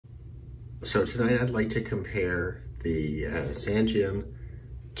So tonight I'd like to compare the Sangean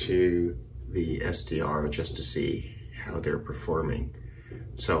to the SDR just to see how they're performing.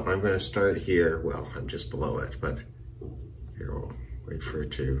 So I'm going to start here. Well, I'm just below it, but here we'll wait for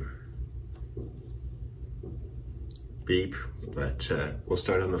it to beep. But we'll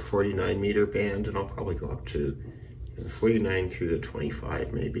start on the 49 meter band, and I'll probably go up to 49 through the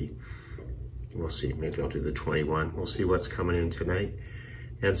 25 maybe. We'll see, maybe I'll do the 21. We'll see what's coming in tonight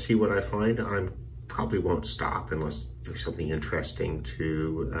and see what I find. I probably won't stop unless there's something interesting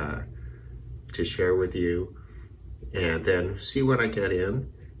to share with you, and then see what I get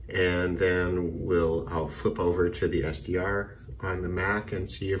in, and then I'll flip over to the SDR on the Mac and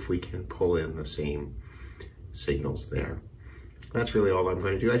see if we can pull in the same signals there. That's really all I'm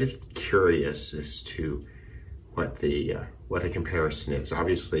going to do. I'm just curious as to what the comparison is.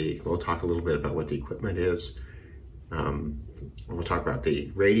 Obviously, we'll talk a little bit about what the equipment is. We'll talk about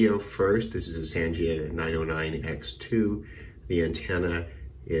the radio first. This is a Sangean ATS909x2. The antenna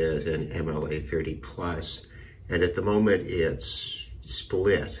is an MLA 30+, and at the moment it's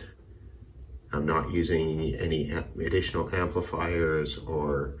split. I'm not using any additional amplifiers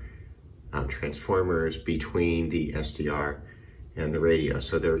or transformers between the SDR and the radio.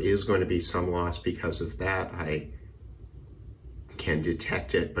 So there is going to be some loss because of that. I can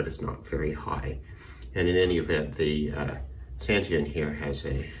detect it, but it's not very high. And in any event, the Sangean here has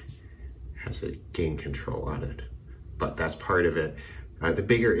a gain control on it, but that's part of it. The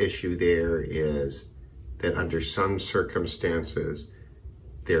bigger issue there is that under some circumstances,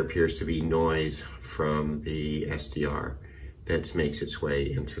 there appears to be noise from the SDR that makes its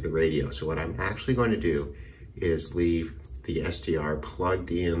way into the radio. So what I'm actually going to do is leave the SDR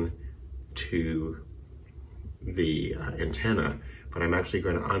plugged in to the antenna, but I'm actually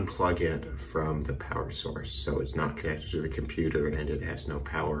going to unplug it from the power source, so it's not connected to the computer and it has no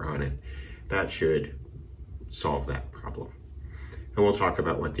power on it. That should solve that problem. And we'll talk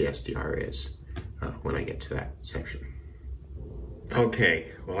about what the SDR is when I get to that section.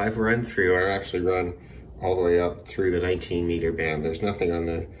 Okay, well, I've actually run all the way up through the 19 meter band. There's nothing on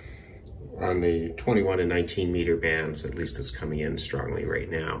the 21 and 19 meter bands, at least that's coming in strongly right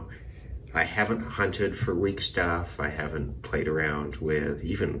now. I haven't hunted for weak stuff. I haven't played around with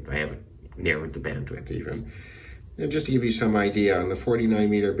I haven't narrowed the bandwidth even. And just to give you some idea, on the 49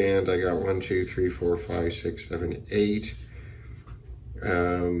 meter band, I got 1, 2, 3, 4, 5, 6, 7, 8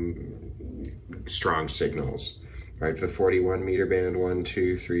 strong signals. Right, the 41 meter band, 1,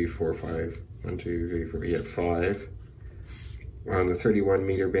 2, 3, 4, 5, 1, 2, 3, 4, yeah, 5. On the 31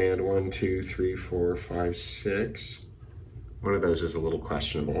 meter band, 1, 2, 3, 4, 5, 6. One of those is a little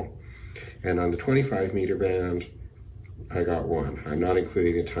questionable. And on the 25 meter band, I got 1. I'm not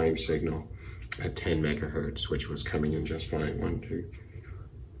including the time signal at 10 megahertz, which was coming in just fine. 1, 2.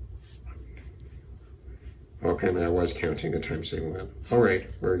 Okay, I was counting the time signal then. All right,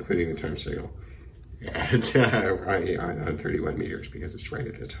 we're including the time signal. And on 31 meters because it's right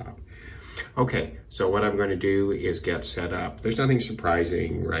at the top. Okay, so what I'm going to do is get set up. There's nothing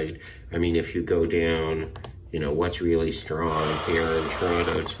surprising, right? I mean, if you go down, you know, what's really strong here in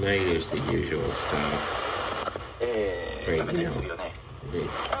Toronto tonight is the usual stuff. Right now, we've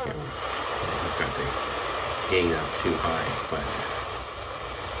got the gain up too high, but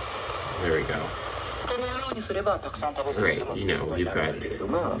there we go. Right, you know, you've got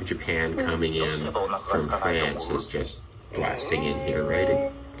Japan coming in from France is just blasting in here,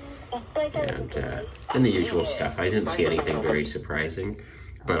 right? And the usual stuff. I didn't see anything very surprising,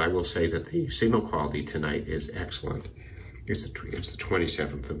 but I will say that the signal quality tonight is excellent. It's the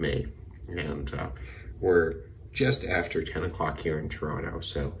 27th of May, and we're just after 10 o'clock here in Toronto,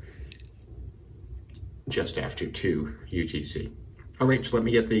 so just after 2 UTC. All right, so let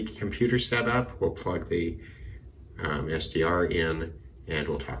me get the computer set up. We'll plug the SDR in, and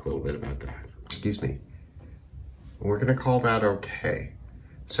we'll talk a little bit about that. Excuse me. We're gonna call that okay.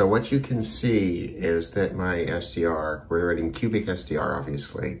 So what you can see is that my SDR, we're running cubic SDR,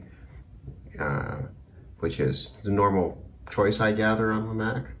 obviously, which is the normal choice I gather on the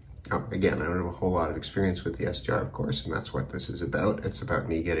Mac. Again, I don't have a whole lot of experience with the SDR, of course, and that's what this is about. It's about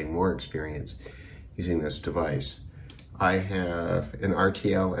me getting more experience using this device. I have an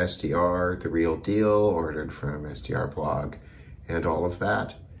RTL SDR, the real deal, ordered from SDR blog, and all of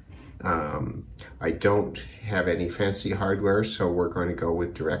that. I don't have any fancy hardware, so we're going to go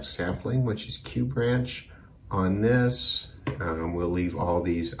with direct sampling, which is Q branch on this. We'll leave all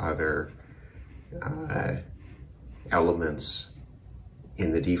these other elements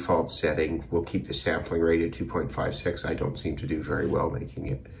in the default setting. We'll keep the sampling rate at 2.56. I don't seem to do very well making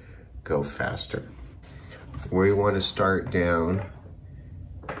it go faster. We want to start down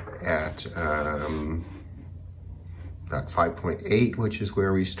at about 5.8, which is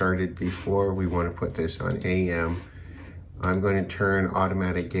where we started before. We want to put this on AM. I'm going to turn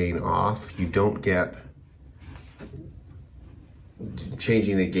automatic gain off. You don't get,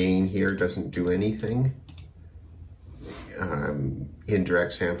 changing the gain here doesn't do anything in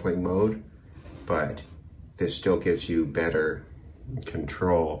direct sampling mode, but this still gives you better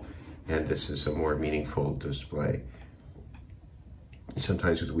control, and this is a more meaningful display.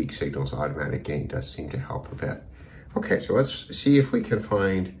 Sometimes with weak signals, automatic gain does seem to help a bit. Okay, so let's see if we can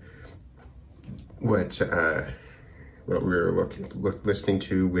find what we were listening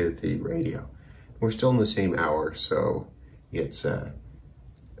to with the radio. We're still in the same hour, so it's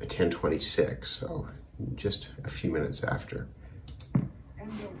 10:26, so just a few minutes after.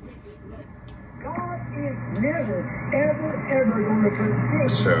 God is never, ever going to put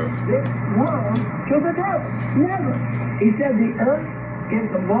this world to the devil. Never. He said the earth is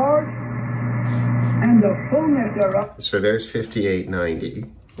the Lord and the fullness thereof. So there's 5890,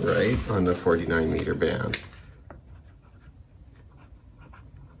 right, on the 49 meter band.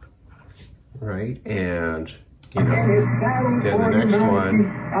 Right, and you know, then the next one.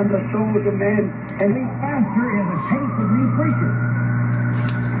 And the souls of men, and the pastor is a taste of me preacher.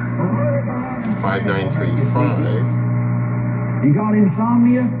 5935. You got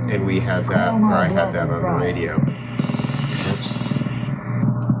insomnia? And we had that, or I had that on the radio. Oops.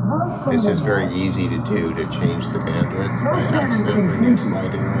 This is very easy to do, to change the bandwidth by accident when you're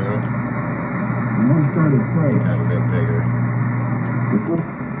sliding around. Make that a bit bigger.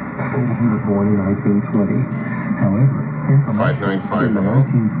 Born in 1920. However,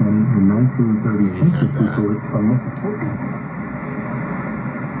 5950. In 1930 We had that.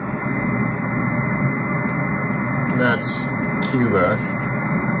 That's Cuba.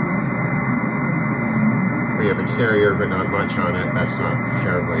 We have a carrier, but not much on it. That's not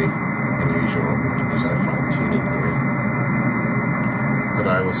terribly unusual. We can use our fine tuning here. But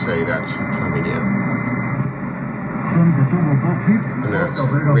I will say that's coming in. And that's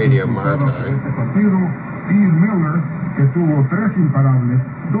Radio Maritime.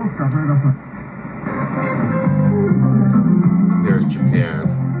 There's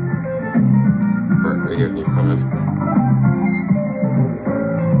Japan. Or Radio Nippon.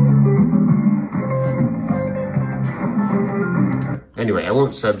 Anyway, I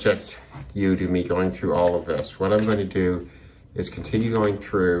won't subject you to me going through all of this. What I'm going to do is continue going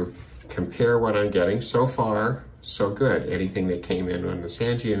through, compare what I'm getting. So far, so good. Anything that came in when the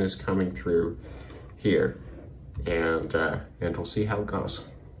Sangean is coming through here. And we'll see how it goes.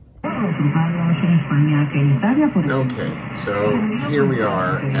 Okay, so here we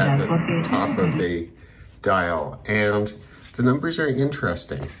are at the top of the dial, and the numbers are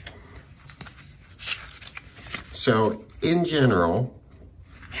interesting. So in general,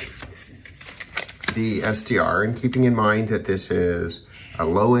 the SDR, and keeping in mind that this is a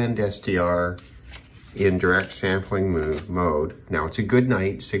low-end SDR in direct sampling mode. Now, it's a good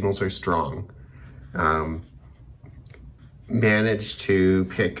night, signals are strong. Managed to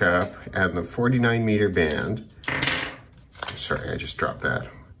pick up at the 49 meter band. Sorry, I just dropped that.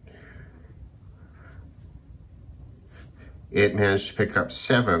 It managed to pick up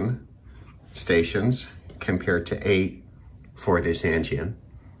 7 stations compared to 8 for this Sangean.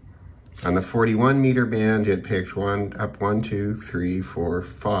 On the 41 meter band, it picked 1, 2, 3, 4,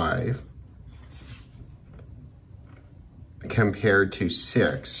 5, compared to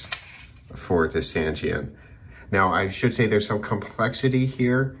 6 for the Sangean. Now, I should say there's some complexity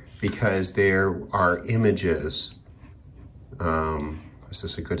here because there are images. Is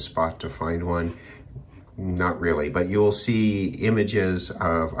this a good spot to find one? Not really, but you'll see images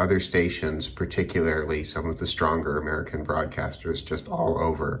of other stations, particularly some of the stronger American broadcasters, just all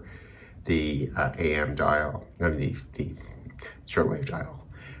over the AM dial, the shortwave dial.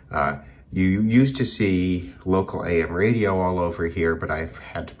 You used to see local AM radio all over here, but I've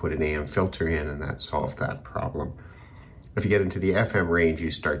had to put an AM filter in, and that solved that problem. If you get into the FM range, you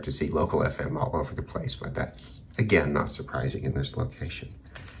start to see local FM all over the place, but that's, again, not surprising in this location.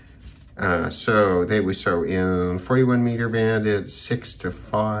 So in 41 meter band, it's 6 to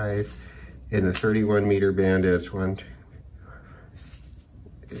 5. In the 31 meter band, it's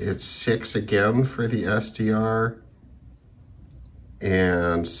 6 again for the SDR,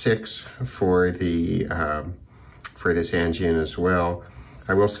 and 6 for the Sangean as well.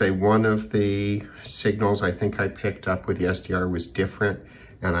 I will say one of the signals I think I picked up with the SDR was different,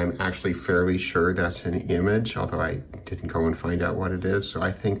 and I'm actually fairly sure that's an image, although I didn't go and find out what it is. So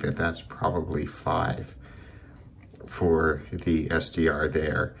I think that that's probably 5 for the SDR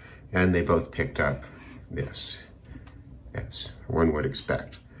there. And they both picked up this, as one would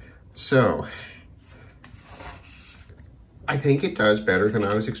expect. So I think it does better than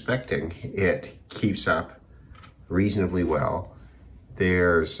I was expecting. It keeps up reasonably well.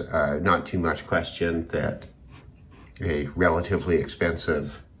 There's not too much question that a relatively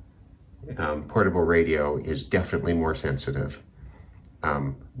expensive portable radio is definitely more sensitive.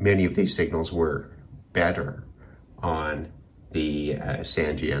 Many of these signals were better on the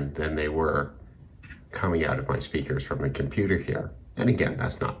Sangean than they were coming out of my speakers from the computer here. And again,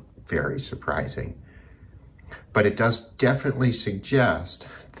 that's not very surprising. But it does definitely suggest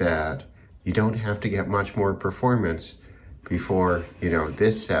that you don't have to get much more performance before,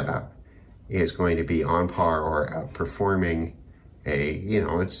 this setup is going to be on par or outperforming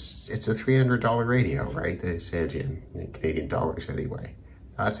it's a $300 radio, right? The Sangean, in Canadian dollars anyway.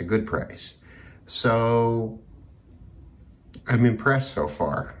 That's a good price. So I'm impressed so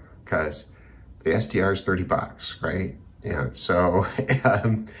far because the SDR is 30 bucks, right? Yeah, so,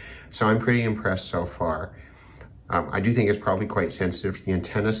 so I'm pretty impressed so far. I do think it's probably quite sensitive to the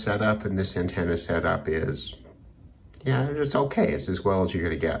antenna setup, and this antenna setup is, it's okay. It's as well as you're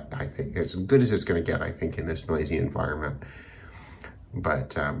gonna get, I think. It's as good as it's gonna get, I think, in this noisy environment.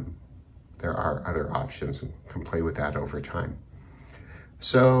 But there are other options and can play with that over time.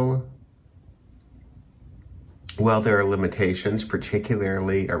 So, well, there are limitations,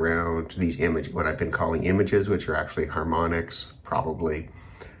 particularly around these what I've been calling images, which are actually harmonics, probably,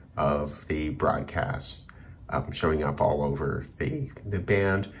 of the broadcasts showing up all over the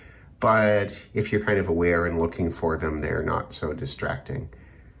band. But if you're kind of aware and looking for them, they're not so distracting.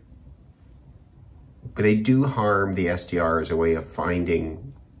 But they do harm the SDR as a way of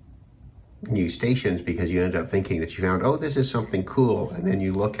finding new stations, because you end up thinking that you found, oh, this is something cool. And then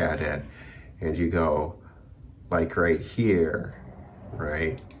you look at it and you go, like right here,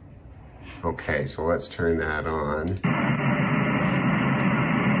 right? Okay, so let's turn that on.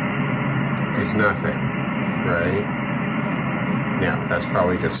 It's nothing, right? Now, that's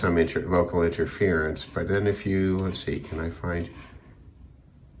probably just some local interference, but then if you, let's see, can I find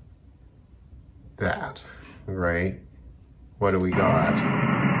that, right? What do we got?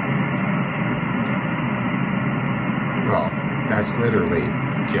 Well, that's literally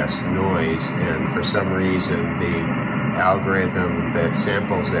just noise, and for some reason the algorithm that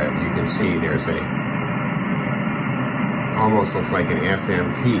samples it, you can see there's almost looks like an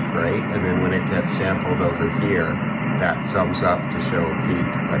FM peak, right? And then when it gets sampled over here, that sums up to show a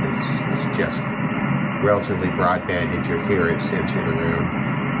peak, but it's just relatively broadband interference centered around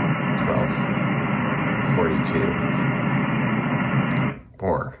 1242.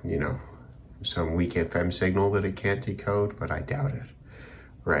 Or, some weak FM signal that it can't decode, but I doubt it,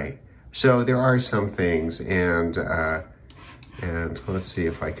 right? So there are some things, and let's see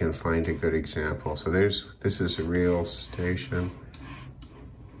if I can find a good example. So this is a real station.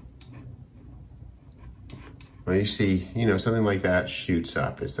 Well, you see, something like that shoots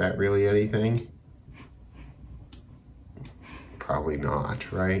up. Is that really anything? Probably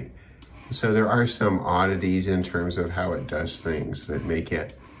not, right? So there are some oddities in terms of how it does things that make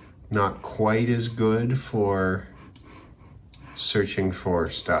it not quite as good for searching for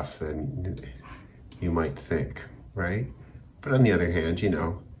stuff than you might think, right? But on the other hand,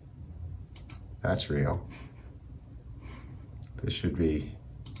 that's real. This should be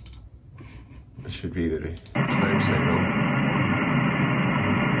the time signal.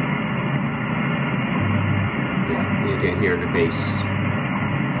 Yeah, you can hear the bass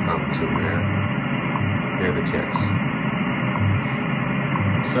hums in there. They're the ticks.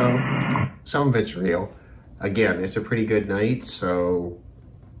 So, some of it's real. Again, it's a pretty good night, so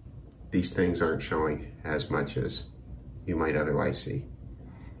these things aren't showing as much as you might otherwise see.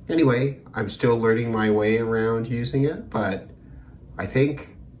 Anyway, I'm still learning my way around using it, but I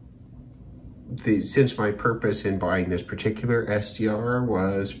think since my purpose in buying this particular SDR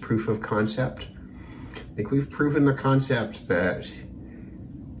was proof of concept, I think we've proven the concept that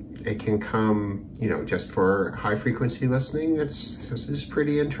it can come, just for high frequency listening. This is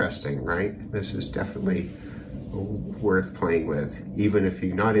pretty interesting, right? This is definitely worth playing with, even if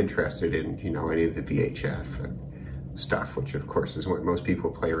you're not interested in, any of the VHF and stuff, which of course is what most people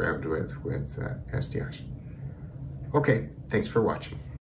play around with SDRs. Okay, thanks for watching.